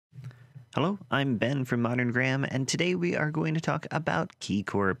Hello, I'm Ben from Modern Graham, and today we are going to talk about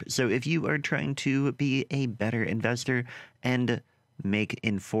KeyCorp. So, if you are trying to be a better investor and make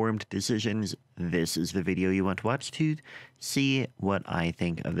informed decisions, this is the video you want to watch to see what I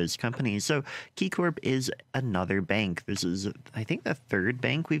think of this company. So, KeyCorp is another bank. This is, I think, the third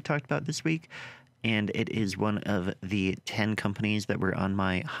bank we've talked about this week, and it is one of the 10 companies that were on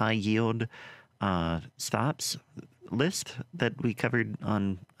my high yield stops list that we covered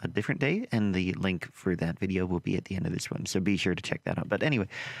on a different day, and the link for that video will be at the end of this one, so be sure to check that out. But anyway,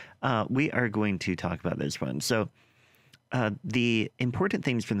 we are going to talk about this one. So the important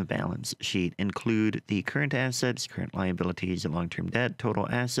things from the balance sheet include the current assets, current liabilities, and long-term debt, total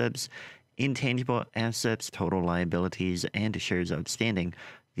assets, intangible assets, total liabilities, and shares outstanding.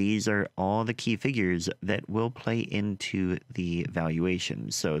 These are all the key figures that will play into the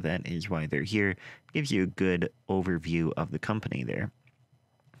valuation. So that is why they're here. Gives you a good overview of the company there.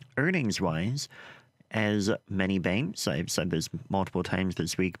 Earnings-wise, as many banks, I've said this multiple times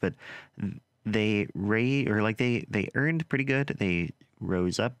this week, but they earned pretty good. They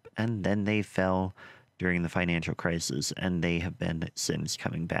rose up and then they fell during the financial crisis, and they have been since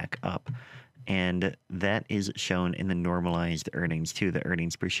coming back up. And that is shown in the normalized earnings too, the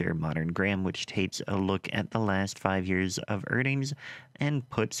earnings per share Modern Graham, which takes a look at the last 5 years of earnings and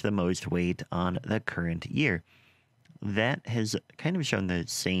puts the most weight on the current year. That has kind of shown the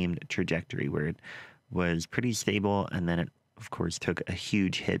same trajectory where it was pretty stable, and then it, of course, took a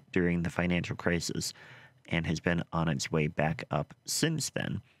huge hit during the financial crisis and has been on its way back up since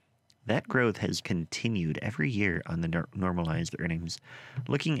then. That growth has continued every year on the normalized earnings.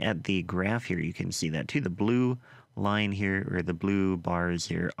 Looking at the graph here, you can see that too. The blue line here, or the blue bars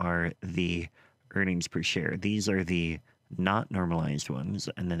here, are the earnings per share. These are the not normalized ones,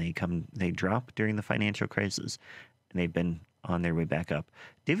 and then they drop during the financial crisis, and they've been on their way back up.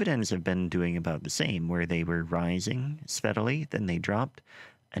 Dividends have been doing about the same, where they were rising steadily, then they dropped,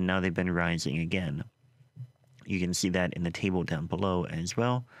 and now they've been rising again. You can see that in the table down below as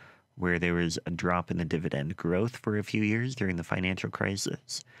well, where there was a drop in the dividend growth for a few years during the financial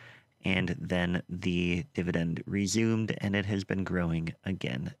crisis, and then the dividend resumed, and it has been growing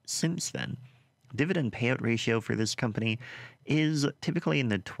again since then. Dividend payout ratio for this company is typically in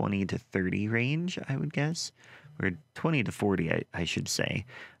the 20 to 30 range, I would guess, or 20 to 40, I should say.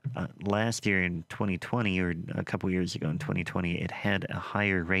 Last year in 2020, or a couple years ago in 2020, it had a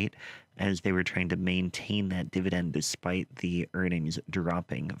higher rate as they were trying to maintain that dividend despite the earnings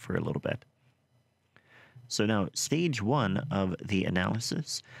dropping for a little bit. So now, stage one of the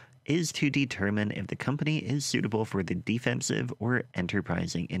analysis is to determine if the company is suitable for the defensive or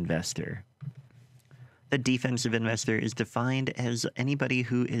enterprising investor. The defensive investor is defined as anybody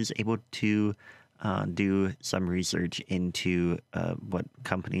who is able to do some research into what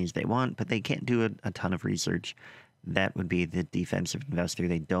companies they want, but they can't do a ton of research. That would be the defensive investor.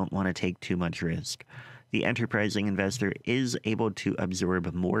 They don't want to take too much risk. The enterprising investor is able to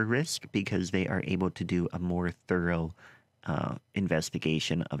absorb more risk because they are able to do a more thorough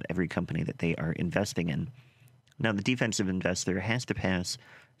investigation of every company that they are investing in. Now, the defensive investor has to pass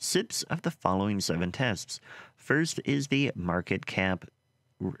 6 of the following 7 tests. First is the market cap,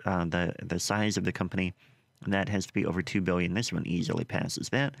 the size of the company. That has to be over $2 billion. This one easily passes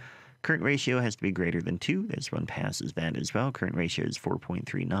that. Current ratio has to be greater than 2. This one passes that as well. Current ratio is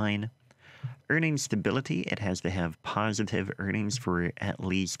 4.39. Earnings stability, it has to have positive earnings for at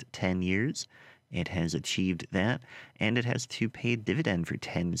least 10 years. It has achieved that, and it has to pay dividend for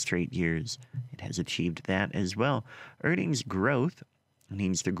 10 straight years. It has achieved that as well. Earnings growth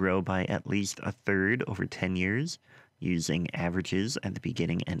needs to grow by at least a third over 10 years using averages at the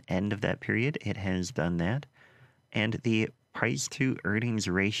beginning and end of that period. It has done that. And the price to earnings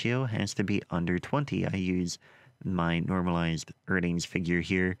ratio has to be under 20. I use my normalized earnings figure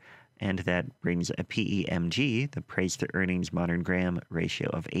here, and that brings a PEMG, the price to earnings Modern Graham ratio,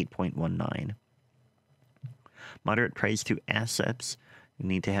 of 8.19. Moderate price to assets, you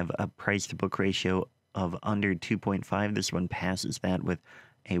need to have a price to book ratio of under 2.5. This one passes that with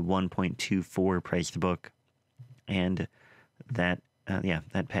a 1.24 price to book, and that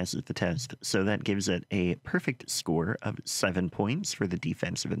passes the test. So that gives it a perfect score of 7 points for the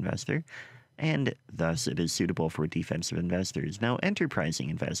defensive investor, and thus it is suitable for defensive investors. Now, enterprising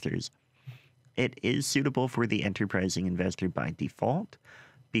investors, it is suitable for the enterprising investor by default,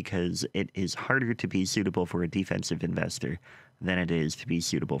 because it is harder to be suitable for a defensive investor than it is to be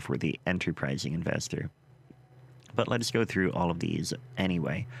suitable for the enterprising investor. But let's go through all of these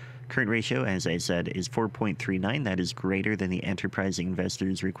anyway. Current ratio, as I said, is 4.39. That is greater than the enterprising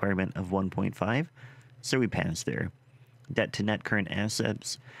investor's requirement of 1.5, so we pass there. Debt to net current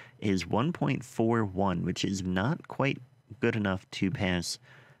assets is 1.41, which is not quite good enough to pass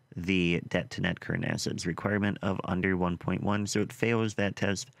the debt to net current assets requirement of under 1.1. So it fails that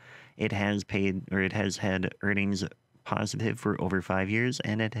test. It has paid, or it has had earnings positive for over 5 years,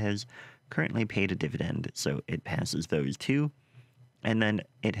 and it has currently paid a dividend. So it passes those two. And then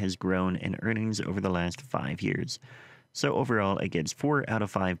it has grown in earnings over the last 5 years. So overall, it gets 4 out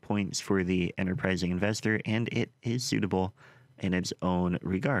of 5 points for the enterprising investor, and it is suitable in its own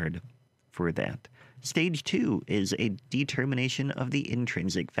regard for that. Stage 2 is a determination of the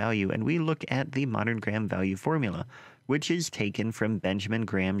intrinsic value, and we look at the modern Graham value formula, which is taken from Benjamin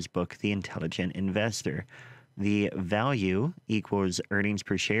Graham's book, The Intelligent Investor. The value equals earnings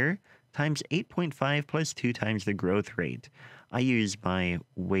per share times 8.5 plus 2 times the growth rate. I use my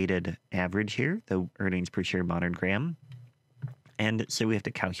weighted average here, the earnings per share modern Graham. And so we have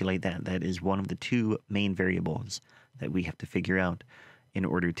to calculate that. That is one of the two main variables that we have to figure out in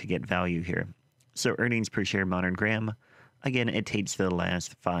order to get value here. So earnings per share modern Graham, again, it takes the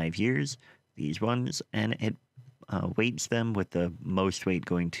last 5 years, these ones, and it weights them with the most weight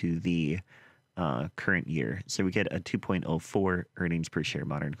going to the current year. So we get a 2.04 earnings per share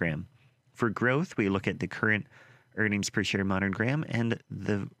modern Graham. For growth, we look at the current earnings per share modern Graham and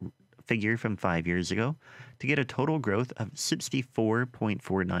the figure from 5 years ago to get a total growth of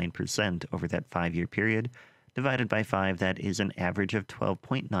 64.49% over that 5-year period. Divided by 5, that is an average of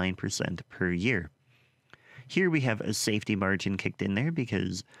 12.9% per year. Here we have a safety margin kicked in there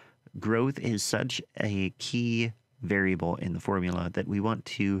because growth is such a key variable in the formula that we want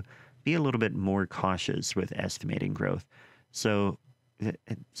to be a little bit more cautious with estimating growth. So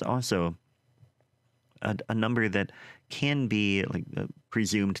it's also a number that can be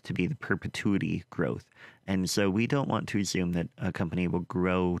presumed to be the perpetuity growth. And so we don't want to assume that a company will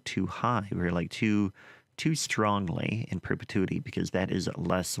grow too high or too strongly in perpetuity, because that is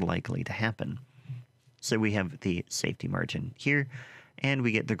less likely to happen. So we have the safety margin here, and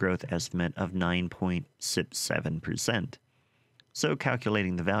we get the growth estimate of 9.67%. So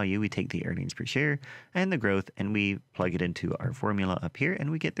calculating the value, we take the earnings per share and the growth, and we plug it into our formula up here,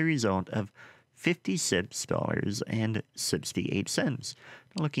 and we get the result of $56.68.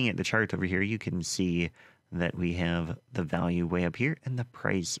 Looking at the chart over here, you can see that we have the value way up here and the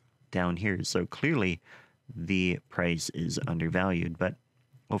price down here. So clearly the price is undervalued, but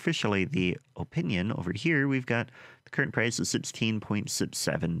officially the opinion over here, we've got the current price is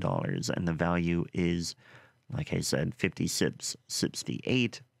 $16.67, and the value is, like I said,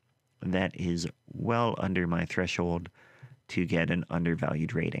 $56.68. That is well under my threshold to get an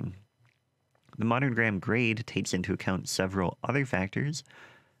undervalued rating. The modern Graham grade takes into account several other factors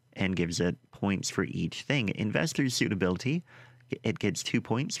and gives it points for each thing. Investor's suitability, it gets 2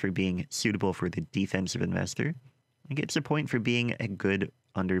 points for being suitable for the defensive investor. It gets a point for being a good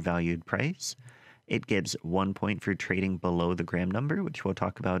undervalued price. It gives 1 point for trading below the Graham number, which we'll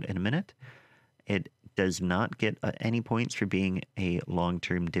talk about in a minute. It does not get any points for being a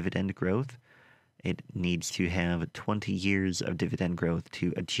long-term dividend growth. It needs to have 20 years of dividend growth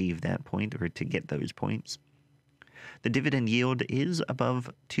to achieve that point, or to get those points. The dividend yield is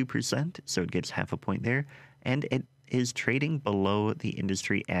above 2%, so it gets half a point there, and it is trading below the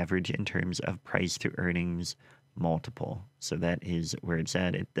industry average in terms of price to earnings multiple. So that is where it's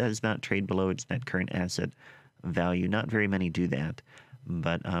at. It does not trade below its net current asset value. Not very many do that,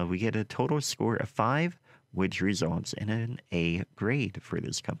 but we get a total score of 5, which results in an A grade for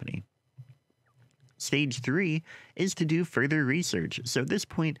this company. Stage 3 is to do further research. So at this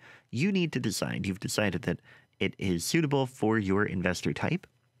point, you need to decide. You've decided that it is suitable for your investor type,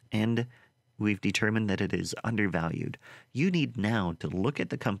 and we've determined that it is undervalued. You need now to look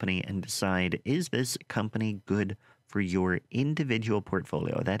at the company and decide, is this company good for your individual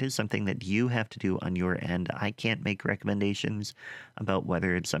portfolio? That is something that you have to do on your end. I can't make recommendations about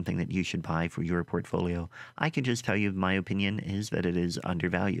whether it's something that you should buy for your portfolio. I can just tell you my opinion is that it is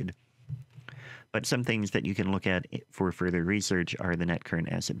undervalued. But some things that you can look at for further research are the net current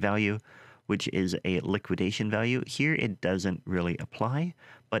asset value, which is a liquidation value. Here it doesn't really apply,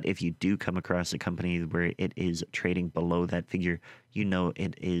 but if you do come across a company where it is trading below that figure, you know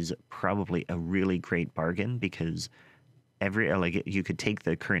it is probably a really great bargain, because you could take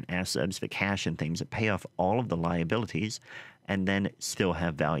the current assets, the cash and things, pay off all of the liabilities, and then still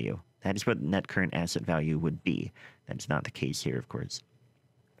have value. That is what net current asset value would be. That's not the case here, of course.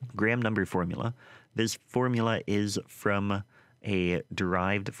 Graham number formula. This formula is from a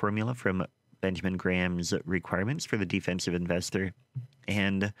derived formula from Benjamin Graham's requirements for the defensive investor,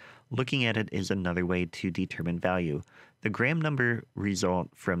 and looking at it is another way to determine value. The Graham number result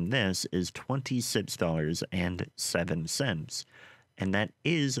from this is $26.07, and that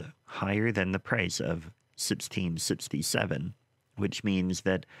is higher than the price of 1667, which means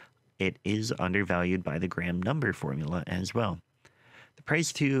that it is undervalued by the Graham number formula as well. The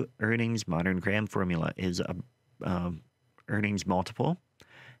price to earnings modern Graham formula is a earnings multiple,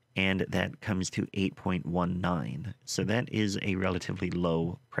 and that comes to 8.19. So that is a relatively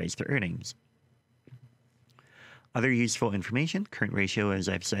low price to earnings. Other useful information: current ratio, as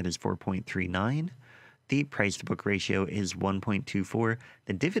I've said, is 4.39. The price to book ratio is 1.24.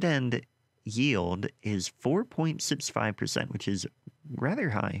 The dividend yield is 4.65%, which is rather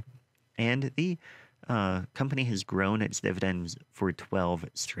high. And the company has grown its dividends for 12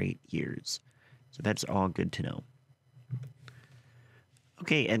 straight years. So that's all good to know.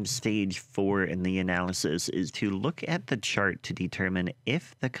 Okay, and stage 4 in the analysis is to look at the chart to determine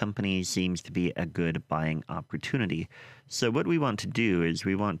if the company seems to be a good buying opportunity. So what we want to do is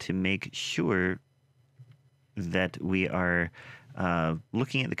we want to make sure that we are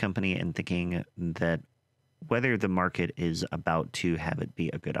looking at the company and thinking that whether the market is about to have it be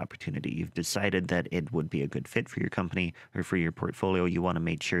a good opportunity. You've decided that it would be a good fit for your company or for your portfolio. You want to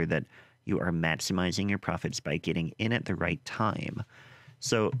make sure that you are maximizing your profits by getting in at the right time.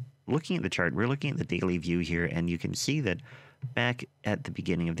 So looking at the chart, we're looking at the daily view here, and you can see that back at the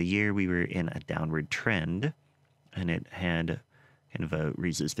beginning of the year, we were in a downward trend, and it had kind of a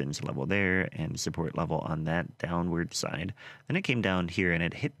resistance level there and support level on that downward side. Then it came down here, and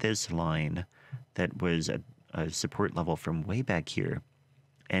it hit this line that was a support level from way back here,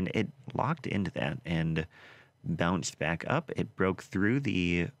 and it locked into that and bounced back up. It broke through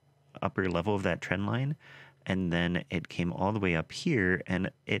the upper level of that trend line, and then it came all the way up here, and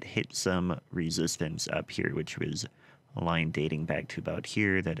it hit some resistance up here, which was a line dating back to about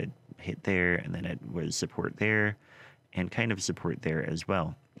here that it hit there, and then it was support there, and kind of support there as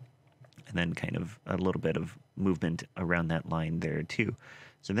well. And then kind of a little bit of movement around that line there too.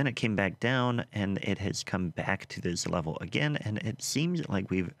 So then it came back down, and it has come back to this level again, and it seems like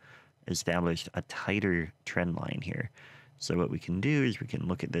we've established a tighter trend line here. So what we can do is we can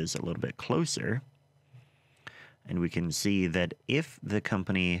look at this a little bit closer, and we can see that if the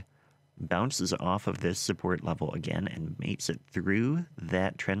company bounces off of this support level again and makes it through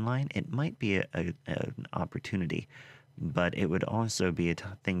that trend line, it might be an opportunity, but it would also be a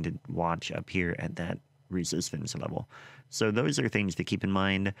thing to watch up here at that resistance level. So those are things to keep in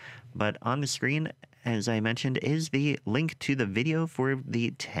mind. But on the screen, as I mentioned, is the link to the video for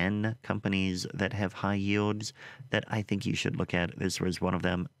the 10 companies that have high yields that I think you should look at. This was one of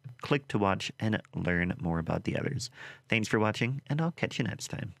them. Click to watch and learn more about the others. Thanks for watching, and I'll catch you next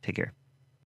time. Take care.